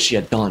do what she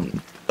had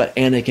done. But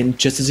Anakin,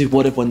 just as he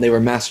would have when they were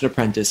Master and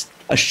Apprentice,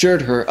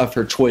 assured her of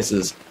her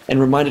choices and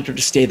reminded her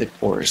to stay the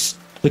course.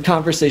 The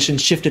conversation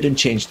shifted and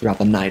changed throughout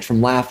the night,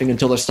 from laughing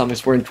until their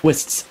stomachs were in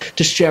twists,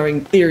 to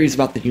sharing theories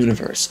about the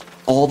universe,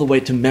 all the way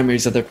to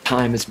memories of their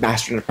time as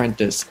Master and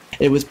Apprentice.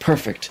 It was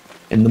perfect.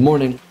 In the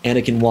morning,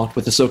 Anakin walked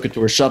with Ahsoka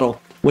to her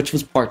shuttle, which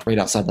was parked right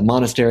outside the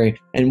monastery,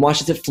 and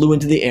watched as it flew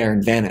into the air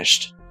and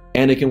vanished.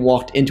 Anakin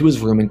walked into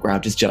his room and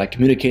grabbed his Jedi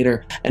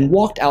communicator, and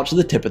walked out to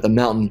the tip of the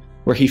mountain,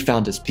 where he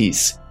found his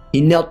piece. He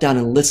knelt down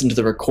and listened to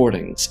the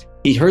recordings.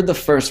 He heard the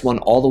first one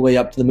all the way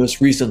up to the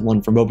most recent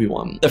one from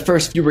Obi-Wan. The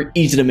first few were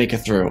easy to make it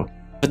through,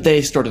 but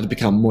they started to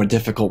become more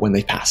difficult when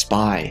they passed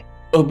by.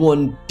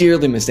 Obi-Wan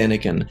dearly missed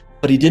Anakin,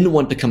 but he didn't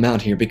want to come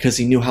out here because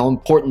he knew how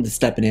important the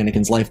step in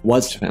Anakin's life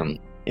was to him.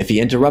 If he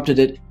interrupted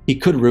it, he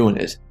could ruin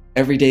it.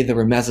 Every day there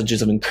were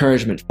messages of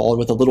encouragement followed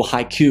with a little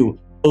haiku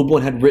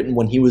Obi-Wan had written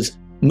when he was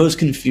most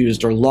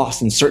confused or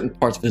lost in certain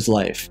parts of his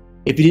life.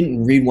 If he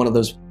didn't read one of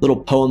those little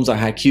poems or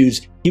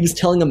haikus, he was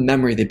telling a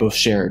memory they both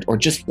shared, or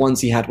just ones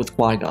he had with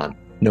Qui-Gon,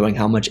 knowing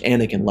how much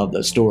Anakin loved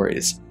those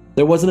stories.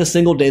 There wasn't a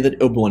single day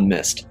that Obi-Wan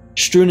missed.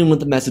 Strewn in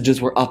with the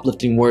messages were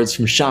uplifting words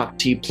from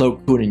Shakti,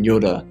 Plo Koon, and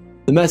Yoda.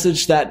 The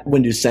message that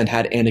Windu sent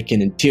had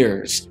Anakin in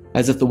tears,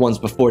 as if the ones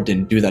before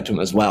didn't do that to him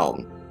as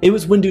well. It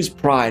was Windu's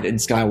pride in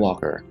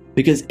Skywalker,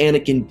 because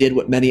Anakin did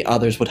what many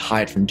others would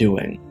hide from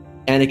doing.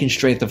 Anakin's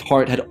strength of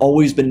heart had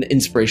always been an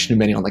inspiration to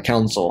many on the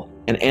Council,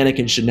 and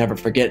Anakin should never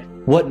forget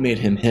what made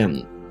him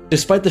him.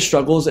 Despite the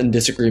struggles and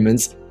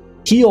disagreements,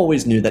 he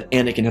always knew that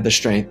Anakin had the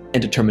strength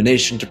and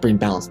determination to bring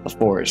balance to the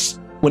Force.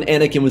 When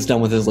Anakin was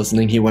done with his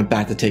listening, he went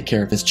back to take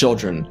care of his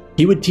children.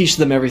 He would teach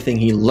them everything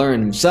he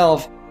learned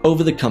himself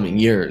over the coming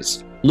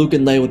years. Luke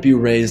and Leia would be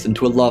raised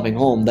into a loving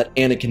home that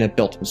Anakin had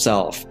built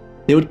himself.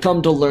 They would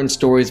come to learn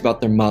stories about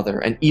their mother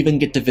and even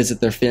get to visit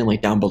their family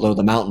down below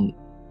the mountain.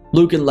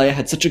 Luke and Leia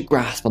had such a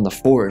grasp on the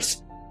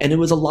Force, and it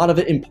was a lot of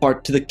it in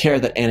part to the care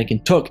that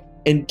Anakin took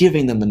in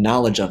giving them the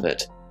knowledge of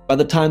it. By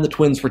the time the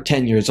twins were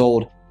 10 years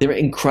old, they were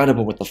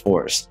incredible with the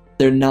Force.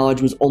 Their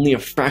knowledge was only a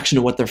fraction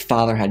of what their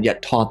father had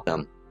yet taught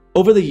them.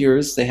 Over the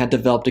years, they had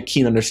developed a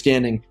keen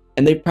understanding,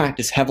 and they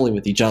practiced heavily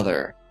with each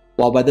other.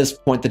 While by this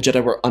point the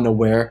Jedi were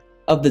unaware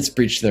of this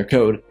breach to their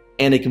code,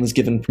 Anakin was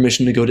given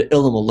permission to go to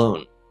Ilum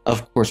alone.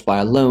 Of course, by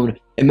alone,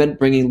 it meant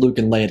bringing Luke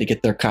and Leia to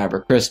get their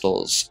Kyber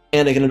crystals.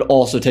 Anakin had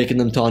also taken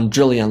them to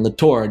Andrillion,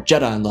 Lator,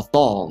 Jedha, and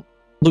Lothal.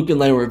 Luke and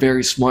Leia were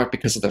very smart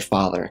because of their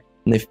father,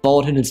 and they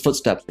followed in his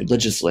footsteps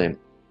religiously.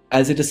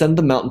 As they descended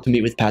the mountain to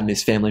meet with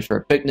Padme's family for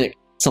a picnic,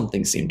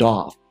 something seemed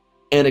off.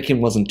 Anakin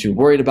wasn't too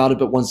worried about it,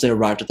 but once they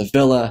arrived at the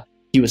villa,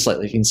 he was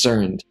slightly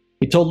concerned.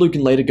 He told Luke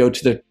and Leia to go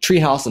to their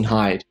treehouse and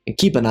hide, and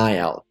keep an eye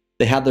out.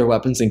 They had their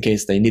weapons in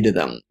case they needed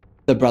them.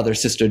 The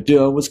brother-sister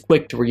duo was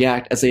quick to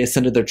react as they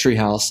ascended their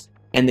treehouse,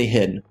 and they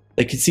hid.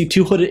 They could see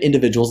two hooded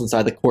individuals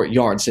inside the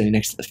courtyard standing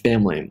next to the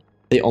family.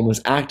 They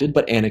almost acted,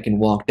 but Anakin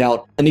walked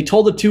out, and he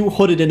told the two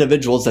hooded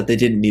individuals that they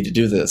didn't need to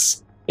do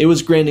this. It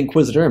was Grand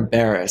Inquisitor and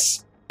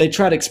Barriss. They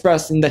tried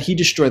expressing that he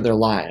destroyed their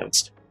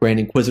lives. Grand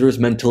Inquisitor was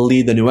meant to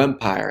lead the new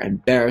empire,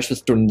 and Barriss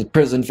was thrown into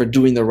prison for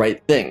doing the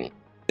right thing.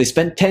 They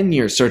spent 10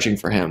 years searching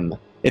for him.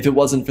 If it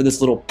wasn't for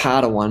this little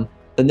Padawan,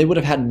 then they would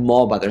have had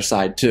Maul by their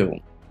side too.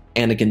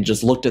 Anakin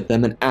just looked at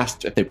them and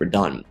asked if they were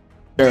done.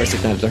 Barriss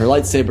ignited her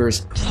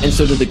lightsabers, and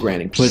so did the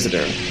Grand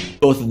Inquisitor,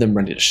 both of them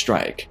ready to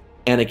strike.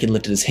 Anakin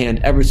lifted his hand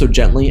ever so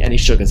gently and he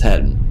shook his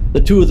head.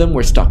 The two of them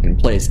were stuck in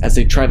place as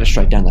they tried to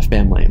strike down the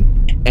family.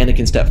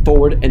 Anakin stepped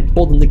forward and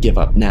told them to give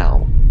up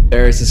now.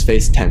 Barriss's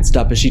face tensed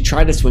up as she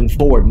tried to swing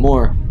forward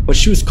more, but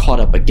she was caught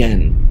up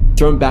again,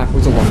 thrown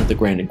backwards along with the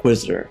Grand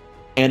Inquisitor.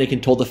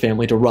 Anakin told the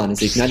family to run as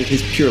he ignited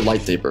his pure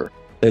lightsaber.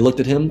 They looked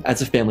at him as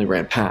the family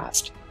ran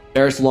past.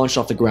 Barriss launched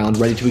off the ground,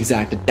 ready to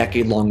exact a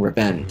decade-long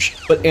revenge,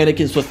 but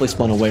Anakin swiftly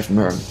spun away from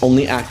her,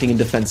 only acting in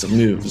defensive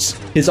moves.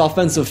 His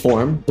offensive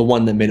form, the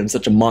one that made him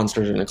such a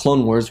monster in the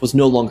Clone Wars, was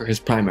no longer his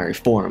primary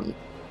form.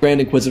 Grand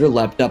Inquisitor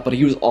leapt up, but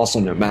he was also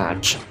no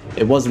match.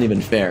 It wasn't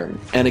even fair.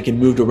 Anakin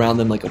moved around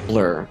them like a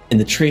blur. In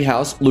the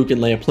treehouse, Luke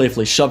and Leia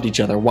playfully shoved each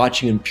other,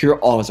 watching in pure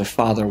awe as their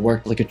father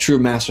worked like a true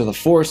master of the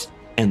Force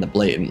and the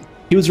blade.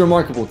 He was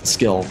remarkable with the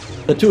skill.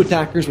 The two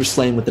attackers were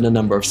slain within a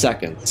number of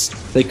seconds.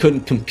 They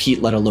couldn't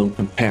compete, let alone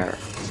compare.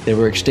 They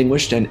were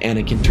extinguished, and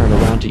Anakin turned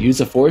around to use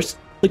the Force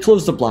to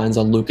close the blinds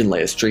on Luke and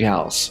Leia's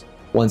treehouse.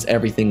 Once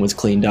everything was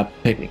cleaned up,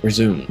 the picnic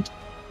resumed.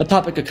 A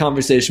topic of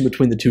conversation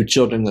between the two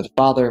children and their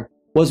father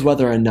was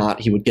whether or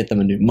not he would get them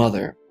a new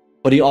mother,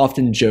 but he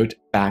often joked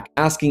back,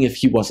 asking if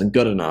he wasn't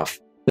good enough.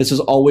 This was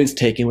always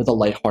taken with a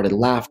lighthearted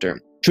laughter.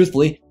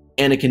 Truthfully,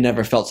 Anakin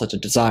never felt such a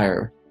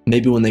desire.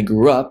 Maybe when they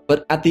grew up,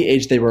 but at the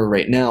age they were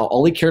right now,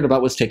 all he cared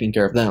about was taking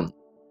care of them.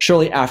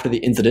 Shortly after the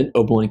incident,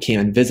 Obi-Wan came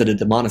and visited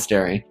the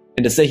monastery,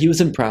 and to say he was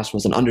impressed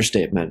was an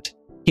understatement.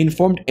 He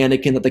informed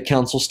Anakin that the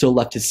council still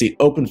left his seat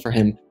open for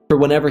him for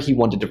whenever he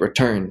wanted to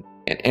return,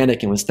 and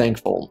Anakin was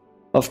thankful.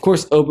 Of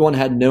course, Obi-Wan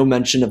had no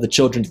mention of the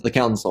children to the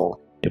council.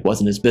 It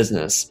wasn't his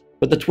business.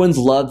 But the twins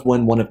loved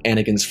when one of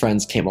Anakin's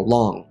friends came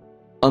along.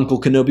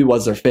 Uncle Kenobi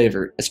was their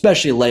favorite,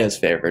 especially Leia's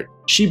favorite.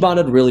 She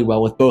bonded really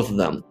well with both of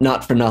them.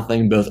 Not for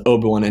nothing, both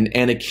Obi-Wan and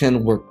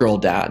Anakin were girl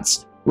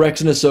dads.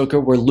 Rex and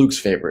Ahsoka were Luke's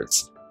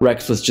favorites.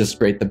 Rex was just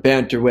great to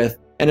banter with,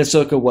 and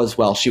Ahsoka was,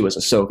 well, she was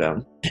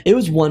Ahsoka. It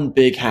was one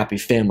big happy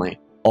family,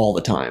 all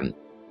the time.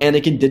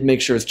 Anakin did make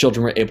sure his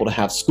children were able to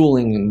have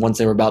schooling, and once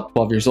they were about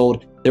 12 years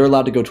old, they were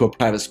allowed to go to a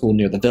private school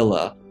near the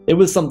villa. It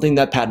was something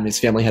that Padme's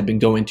family had been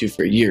going to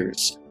for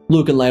years.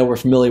 Luke and Leia were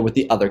familiar with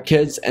the other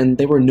kids, and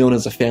they were known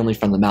as a family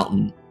from the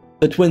mountain.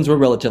 The twins were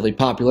relatively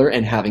popular,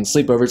 and having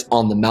sleepovers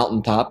on the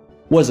mountaintop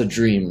was a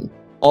dream.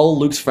 All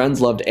Luke's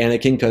friends loved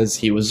Anakin because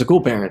he was a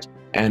cool parent,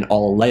 and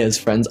all Leia's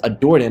friends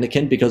adored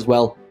Anakin because,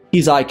 well,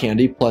 he's eye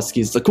candy, plus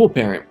he's the cool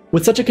parent.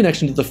 With such a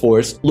connection to the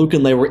Force, Luke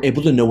and Leia were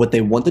able to know what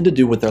they wanted to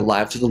do with their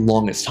lives for the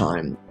longest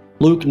time.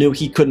 Luke knew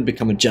he couldn't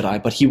become a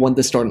Jedi, but he wanted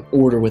to start an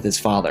order with his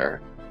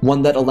father,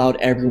 one that allowed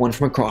everyone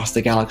from across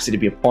the galaxy to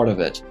be a part of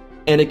it.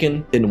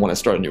 Anakin didn't want to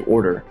start a new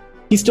order.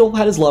 He still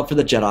had his love for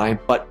the Jedi,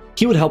 but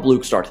he would help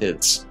Luke start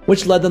his,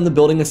 which led them to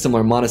building a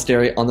similar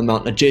monastery on the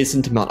mountain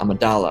adjacent to Mount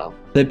Amidala.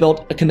 They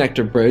built a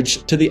connector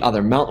bridge to the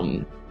other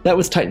mountain. That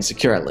was tight and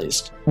secure at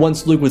least.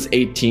 Once Luke was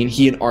 18,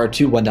 he and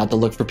R2 went out to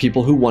look for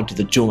people who wanted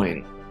to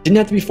join. Didn't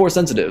have to be Force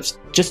sensitives,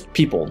 just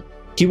people.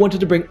 He wanted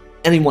to bring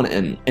anyone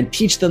in and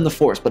teach them the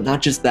Force, but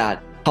not just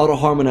that, how to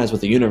harmonize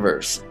with the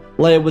universe.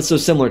 Leia was so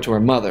similar to her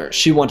mother,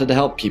 she wanted to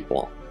help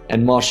people.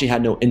 And while she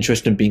had no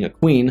interest in being a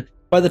queen,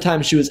 by the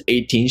time she was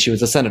 18, she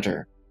was a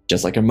senator,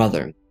 just like her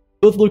mother.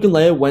 Both Luke and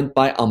Leia went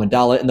by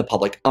Amidala in the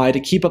public eye to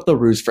keep up the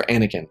ruse for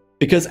Anakin,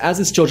 because as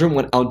his children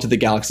went out into the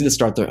galaxy to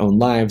start their own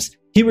lives,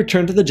 he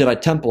returned to the Jedi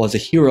Temple as a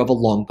hero of a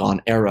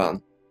long-gone era.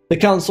 The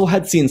Council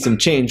had seen some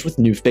change with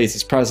new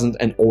faces present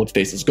and old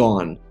faces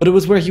gone, but it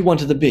was where he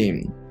wanted to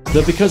be.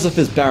 Though because of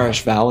his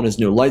Barash vow and his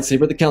new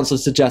lightsaber, the Council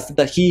suggested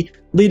that he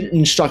lead an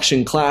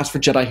instruction class for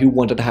Jedi who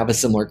wanted to have a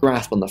similar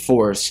grasp on the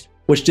Force,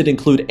 which did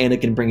include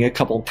Anakin bringing a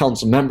couple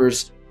Council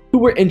members who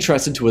were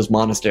interested to his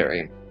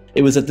monastery.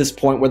 It was at this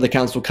point where the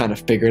Council kind of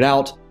figured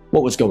out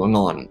what was going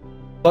on.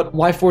 But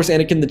why force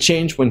Anakin to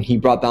change when he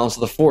brought balance to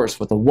the Force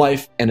with a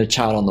wife and a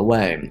child on the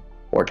way?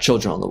 Or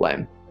children on the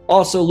way.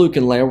 Also, Luke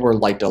and Leia were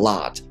liked a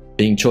lot.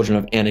 Being children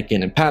of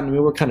Anakin and Padme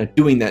were kind of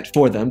doing that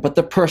for them, but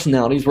their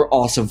personalities were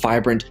also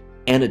vibrant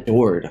and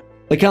adored.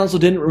 The Council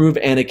didn't remove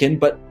Anakin,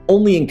 but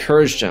only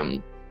encouraged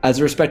him. As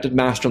a respected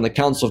master on the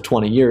Council of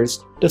 20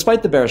 years,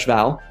 despite the Barash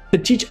vow,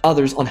 could teach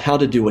others on how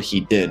to do what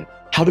he did,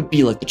 how to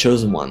be like the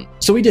Chosen One.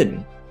 So he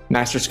did.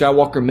 Master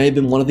Skywalker may have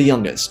been one of the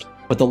youngest,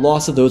 but the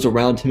loss of those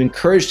around him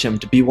encouraged him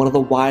to be one of the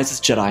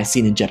wisest Jedi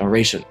seen in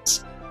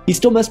generations. He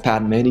still missed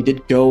Padme, and he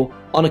did go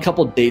on a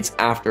couple dates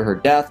after her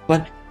death,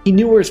 but he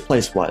knew where his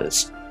place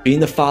was, being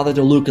the father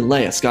to Luke and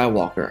Leia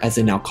Skywalker, as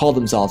they now call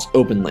themselves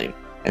openly,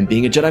 and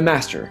being a Jedi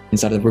Master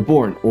inside of the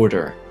Reborn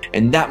Order.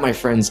 And that, my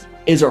friends,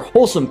 is our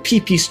wholesome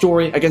PP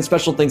story. Again,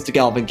 special thanks to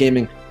Galvin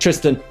Gaming,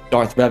 Tristan,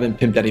 Darth Revan,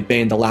 Pimp Daddy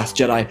Bane, The Last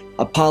Jedi,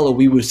 Apollo,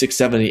 Weewoo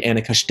 670,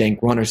 Annika Stank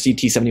Runner,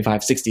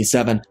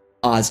 CT7567,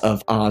 Oz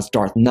of Oz,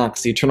 Darth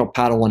Nox, The Eternal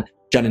Padawan,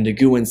 John and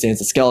Naguin, Sans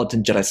the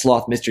Skeleton, Jedi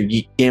Sloth, Mr.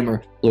 Yeet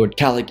Gamer, Lord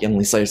Calic,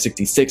 Youngly Slayer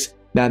 66,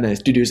 Madman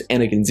Studios,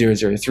 Anakin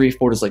 003,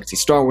 Fortis Legacy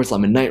Star Wars,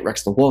 Lemon Knight,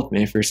 Rex the Wolf,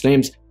 May First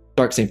Names,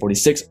 Dark Saint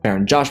 46,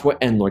 Baron Joshua,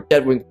 and Lord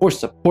Deadwing for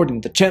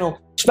supporting the channel.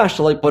 Smash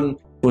the like button. If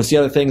you want to see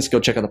other things, go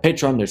check out the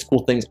Patreon. There's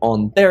cool things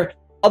on there.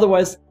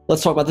 Otherwise,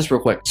 let's talk about this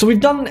real quick. So we've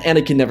done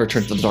Anakin never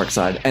turned to the dark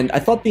side, and I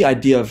thought the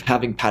idea of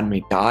having Padme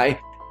die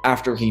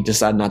after he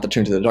decided not to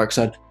turn to the dark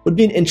side would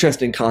be an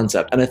interesting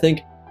concept, and I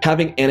think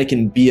having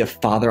Anakin be a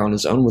father on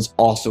his own was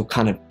also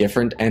kind of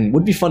different and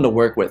would be fun to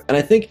work with. And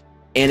I think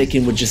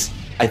Anakin would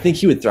I think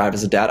he would thrive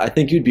as a dad. I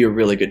think he would be a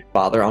really good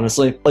father,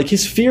 honestly. Like,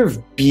 his fear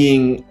of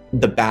being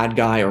the bad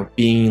guy or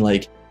being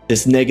like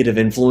this negative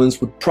influence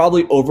would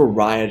probably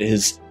override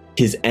his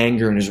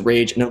anger and his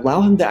rage and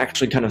allow him to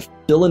actually kind of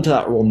fill into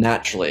that role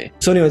naturally.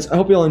 So anyways, I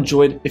hope you all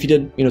enjoyed. If you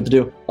did, you know what to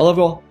do. I love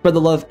you all, spread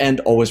the love, and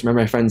always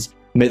remember, my friends,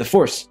 may the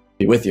Force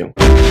be with you.